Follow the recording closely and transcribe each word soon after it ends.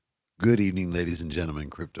Good evening, ladies and gentlemen,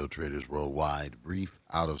 crypto traders worldwide. Brief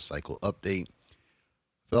out of cycle update.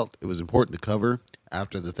 Felt it was important to cover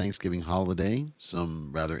after the Thanksgiving holiday. Some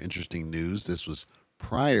rather interesting news. This was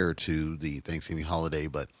prior to the Thanksgiving holiday,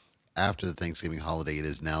 but after the Thanksgiving holiday, it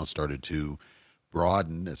has now started to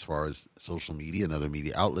broaden as far as social media and other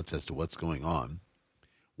media outlets as to what's going on.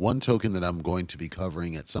 One token that I'm going to be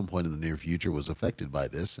covering at some point in the near future was affected by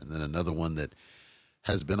this, and then another one that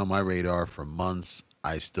has been on my radar for months.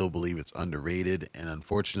 I still believe it's underrated, and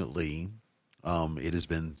unfortunately, it has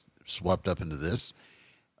been swept up into this.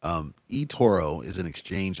 eToro is an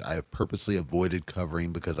exchange I have purposely avoided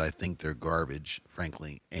covering because I think they're garbage,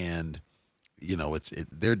 frankly. And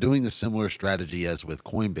they're doing a similar strategy as with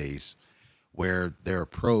Coinbase, where their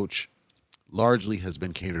approach largely has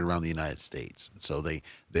been catered around the United States. So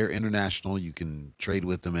they're international. You can trade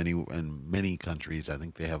with them in many countries. I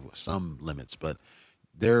think they have some limits, but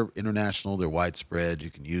they're international. They're widespread.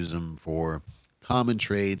 You can use them for common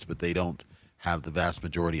trades, but they don't have the vast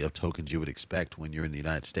majority of tokens you would expect when you're in the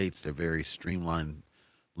United States. They're very streamlined,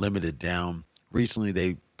 limited down. Recently,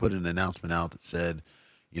 they put an announcement out that said,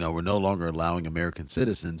 we're no longer allowing American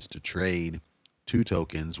citizens to trade two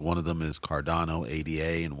tokens. One of them is Cardano,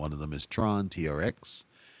 ADA, and one of them is TRON, TRX.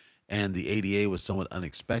 And the ADA was somewhat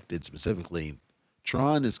unexpected. Specifically,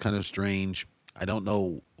 TRON is kind of strange. I don't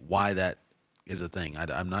know why that is a thing.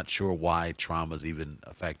 I'm not sure why TRON was even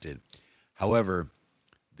affected. However,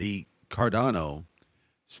 the Cardano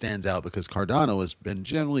stands out because Cardano has been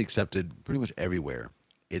generally accepted pretty much everywhere.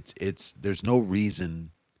 It's there's no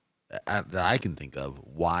reason that I can think of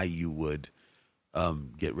why you would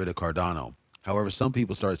get rid of Cardano. However, some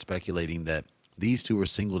people started speculating that these two were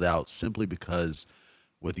singled out simply because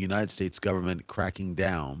with the United States government cracking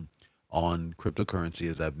down on cryptocurrency,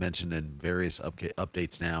 as I've mentioned in various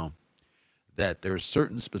updates now, that there are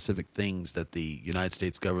certain specific things that the United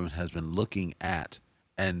States government has been looking at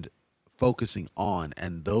and focusing on,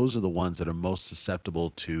 and those are the ones that are most susceptible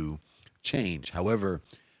to change. However,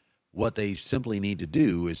 what they simply need to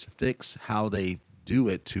do is fix how they do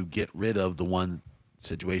it to get rid of the one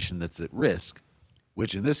situation that's at risk,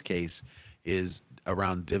 which in this case is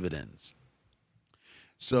around dividends.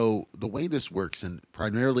 So the way this works, and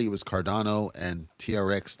primarily it was Cardano and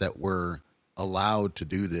TRX that were allowed to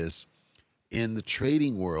do this in the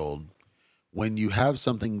trading world. When you have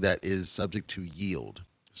something that is subject to yield,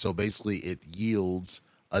 so basically it yields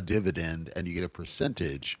a dividend and you get a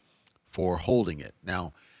percentage for holding it.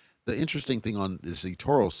 Now, the interesting thing on this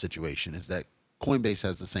eToro situation is that Coinbase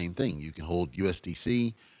has the same thing. You can hold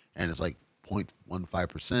USDC and it's like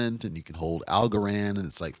 0.15%, and you can hold Algorand and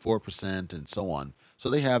it's like 4%, and so on. So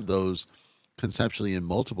they have those conceptually in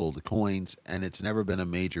multiple of the coins, and it's never been a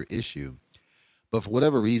major issue. But for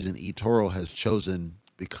whatever reason, eToro has chosen,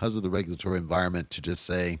 because of the regulatory environment, to just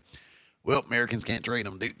say, well, Americans can't trade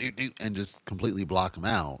them, and just completely block them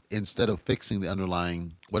out instead of fixing the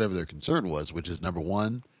underlying, whatever their concern was, which is number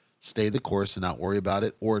one, stay the course and not worry about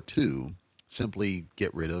it, or two, simply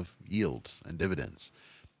get rid of yields and dividends.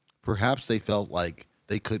 Perhaps they felt like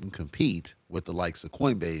they couldn't compete with the likes of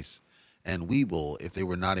Coinbase and Webull if they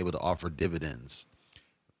were not able to offer dividends.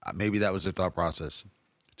 Maybe that was their thought process.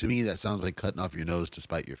 To me, that sounds like cutting off your nose to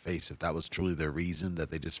spite your face. If that was truly their reason,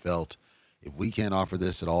 that they just felt, if we can't offer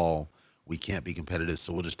this at all, we can't be competitive,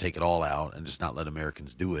 so we'll just take it all out and just not let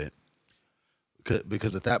Americans do it.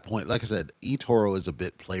 Because at that point, like I said, eToro is a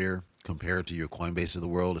bit player compared to your Coinbase of the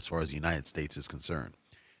world as far as the United States is concerned.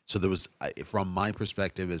 So there was, from my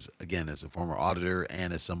perspective, as again as a former auditor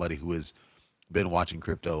and as somebody who has been watching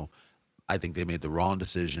crypto, I think they made the wrong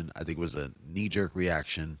decision. I think it was a knee-jerk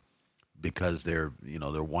reaction because they're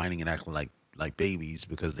whining and acting like babies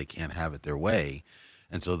because they can't have it their way,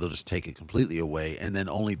 and so they'll just take it completely away and then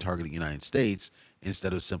only target the United States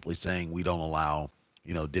instead of simply saying we don't allow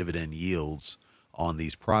dividend yields on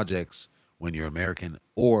these projects when you're American,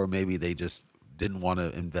 or maybe they just didn't want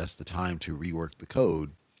to invest the time to rework the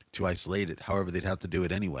code to isolate it. However, they'd have to do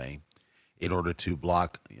it anyway in order to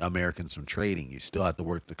block Americans from trading. You still have to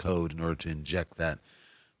work the code in order to inject that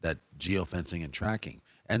geofencing and tracking.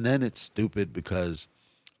 And then it's stupid because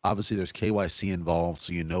obviously there's KYC involved,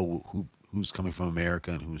 so you know who's coming from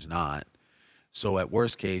America and who's not. So at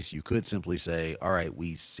worst case, you could simply say, all right,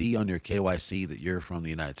 we see on your KYC that you're from the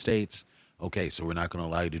United States. Okay, so we're not going to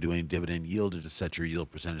allow you to do any dividend yield, to just set your yield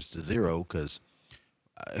percentage to zero, because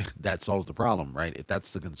that solves the problem, right? If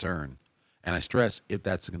that's the concern. And I stress if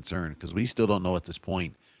that's the concern, because we still don't know at this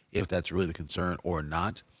point if that's really the concern or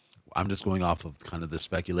not. I'm just going off of kind of the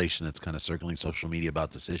speculation that's kind of circling social media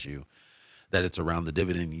about this issue, that it's around the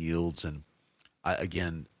dividend yields. And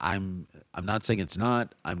I'm not saying it's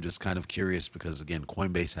not. I'm just kind of curious because again,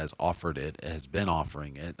 Coinbase has offered it, has been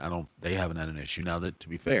offering it. They haven't had an issue. Now that to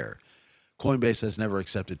be fair, Coinbase has never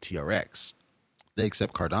accepted TRX. They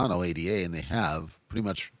accept Cardano ADA, and they have pretty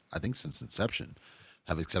much, I think, since inception,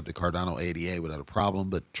 have accepted Cardano ADA without a problem.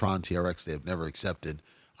 But Tron TRX they have never accepted.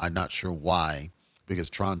 I'm not sure why, because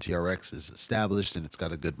Tron TRX is established and it's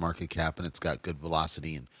got a good market cap and it's got good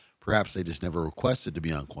velocity, and perhaps they just never requested to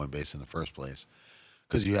be on Coinbase in the first place.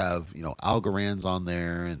 Because you have, Algorand's on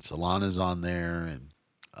there and Solana's on there and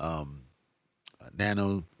um,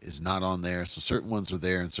 Nano is not on there. So certain ones are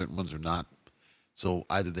there and certain ones are not. So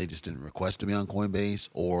either they just didn't request to be on Coinbase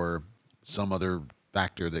or some other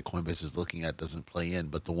factor that Coinbase is looking at doesn't play in.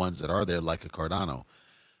 But the ones that are there, like a Cardano,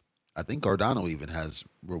 I think Cardano even has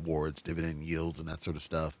rewards, dividend yields, and that sort of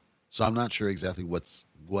stuff. So I'm not sure exactly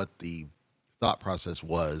what the thought process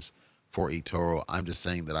was for eToro. I'm just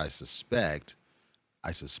saying that I suspect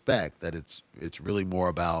that it's really more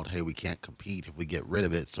about, hey, we can't compete if we get rid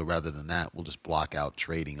of it. So rather than that, we'll just block out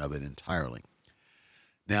trading of it entirely.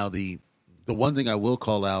 Now the one thing I will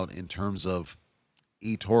call out in terms of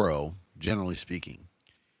eToro, generally speaking,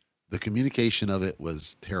 the communication of it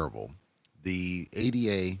was terrible. The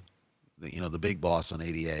ADA, the big boss on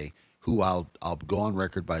ADA, who I'll go on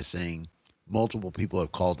record by saying multiple people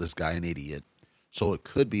have called this guy an idiot. So it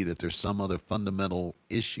could be that there's some other fundamental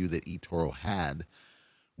issue that eToro had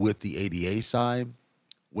with the ADA side.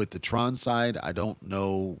 With the Tron side, I don't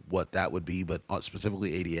know what that would be, but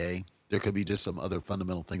specifically ADA, there could be just some other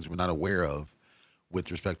fundamental things we're not aware of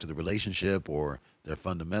with respect to the relationship or their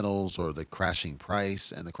fundamentals or the crashing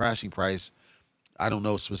price. And the crashing price, I don't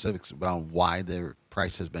know specifics about why their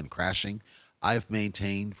price has been crashing. I've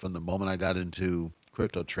maintained from the moment I got into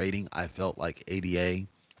crypto trading, I felt like ADA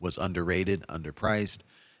was underrated, underpriced,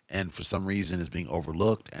 and for some reason is being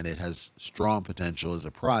overlooked, and it has strong potential as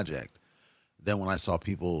a project. Then when I saw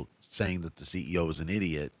people saying that the CEO is an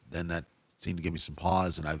idiot, then that seemed to give me some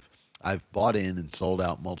pause, and I've bought in and sold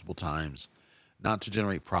out multiple times, not to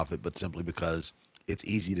generate profit, but simply because it's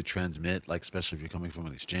easy to transmit, like especially if you're coming from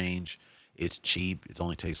an exchange. It's cheap. It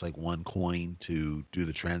only takes like one coin to do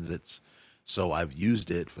the transits. So I've used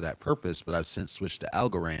it for that purpose, but I've since switched to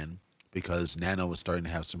Algorand because Nano was starting to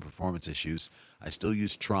have some performance issues. I still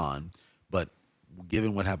use Tron, but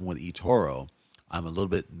given what happened with eToro, I'm a little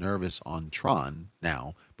bit nervous on Tron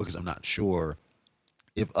now because I'm not sure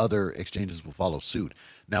if other exchanges will follow suit.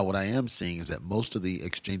 Now, what I am seeing is that most of the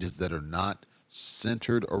exchanges that are not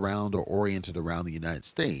centered around or oriented around the United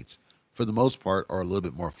States, for the most part, are a little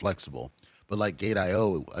bit more flexible. But like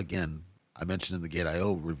Gate.io, again, I mentioned in the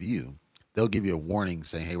Gate.io review, they'll give you a warning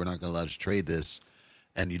saying, hey, we're not going to allow you to trade this.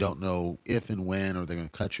 And you don't know if and when, or they're going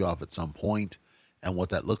to cut you off at some point and what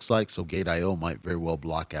that looks like. So Gate.io might very well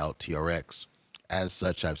block out TRX. As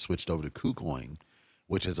such, I've switched over to KuCoin,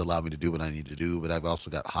 which has allowed me to do what I need to do. But I've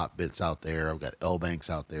also got hot bits out there. I've got L banks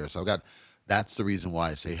out there. So that's the reason why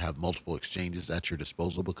I say have multiple exchanges at your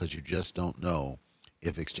disposal, because you just don't know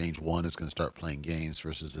if exchange one is going to start playing games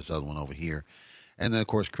versus this other one over here. And then, of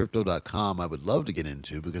course, crypto.com, I would love to get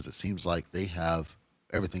into because it seems like they have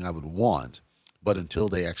everything I would want. But until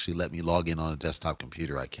they actually let me log in on a desktop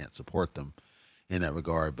computer, I can't support them in that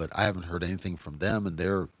regard. But I haven't heard anything from them, and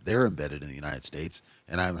they're embedded in the United States,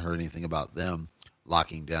 and I haven't heard anything about them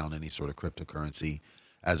locking down any sort of cryptocurrency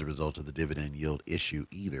as a result of the dividend yield issue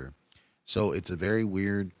either. So it's a very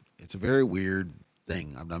weird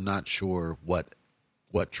thing. I'm not sure what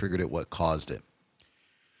triggered it, what caused it.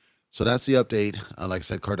 So that's the update. Like I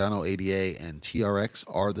said, Cardano ADA and TRX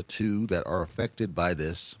are the two that are affected by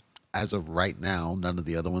this. As of right now, none of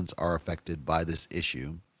the other ones are affected by this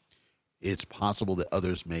issue. It's possible that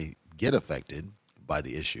others may get affected by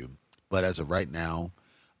the issue, but as of right now,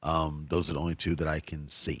 those are the only two that I can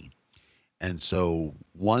see. And so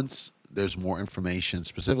once there's more information,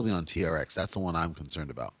 specifically on TRX, that's the one I'm concerned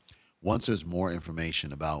about. Once there's more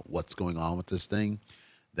information about what's going on with this thing,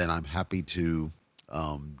 then I'm happy to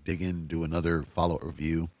dig in, do another follow-up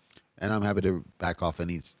review, and I'm happy to back off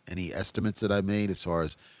any estimates that I made as far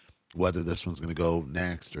as whether this one's going to go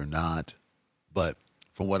next or not. But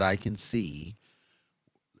from what I can see,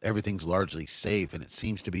 everything's largely safe, and it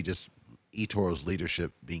seems to be just eToro's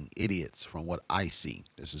leadership being idiots from what I see.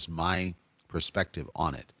 This is my perspective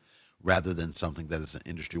on it, rather than something that is an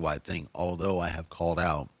industry-wide thing. Although I have called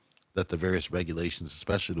out that the various regulations,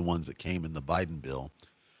 especially the ones that came in the Biden bill,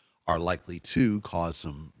 are likely to cause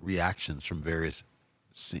some reactions from various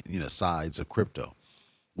sides of crypto,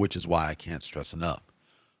 which is why I can't stress enough.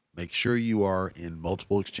 Make sure you are in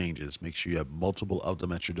multiple exchanges. Make sure you have multiple of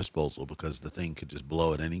them at your disposal, because the thing could just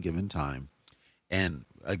blow at any given time. And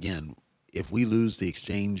again, if we lose the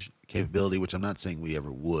exchange capability, which I'm not saying we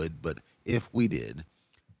ever would, but if we did,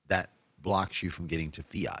 that blocks you from getting to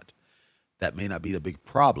fiat. That may not be a big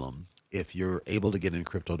problem if you're able to get in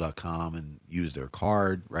crypto.com and use their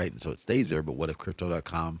card, right? And so it stays there. But what if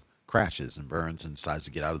crypto.com crashes and burns and decides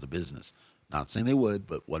to get out of the business? Not saying they would,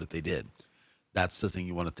 but what if they did? That's the thing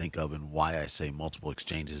you want to think of, and why I say multiple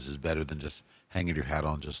exchanges is better than just hanging your hat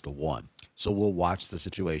on just the one. So we'll watch the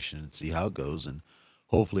situation and see how it goes, and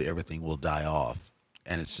hopefully everything will die off.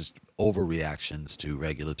 And it's just overreactions to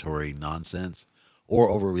regulatory nonsense or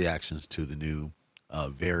overreactions to the new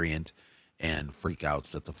variant and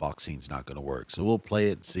freakouts that the vaccine is not going to work. So we'll play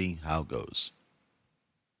it and see how it goes.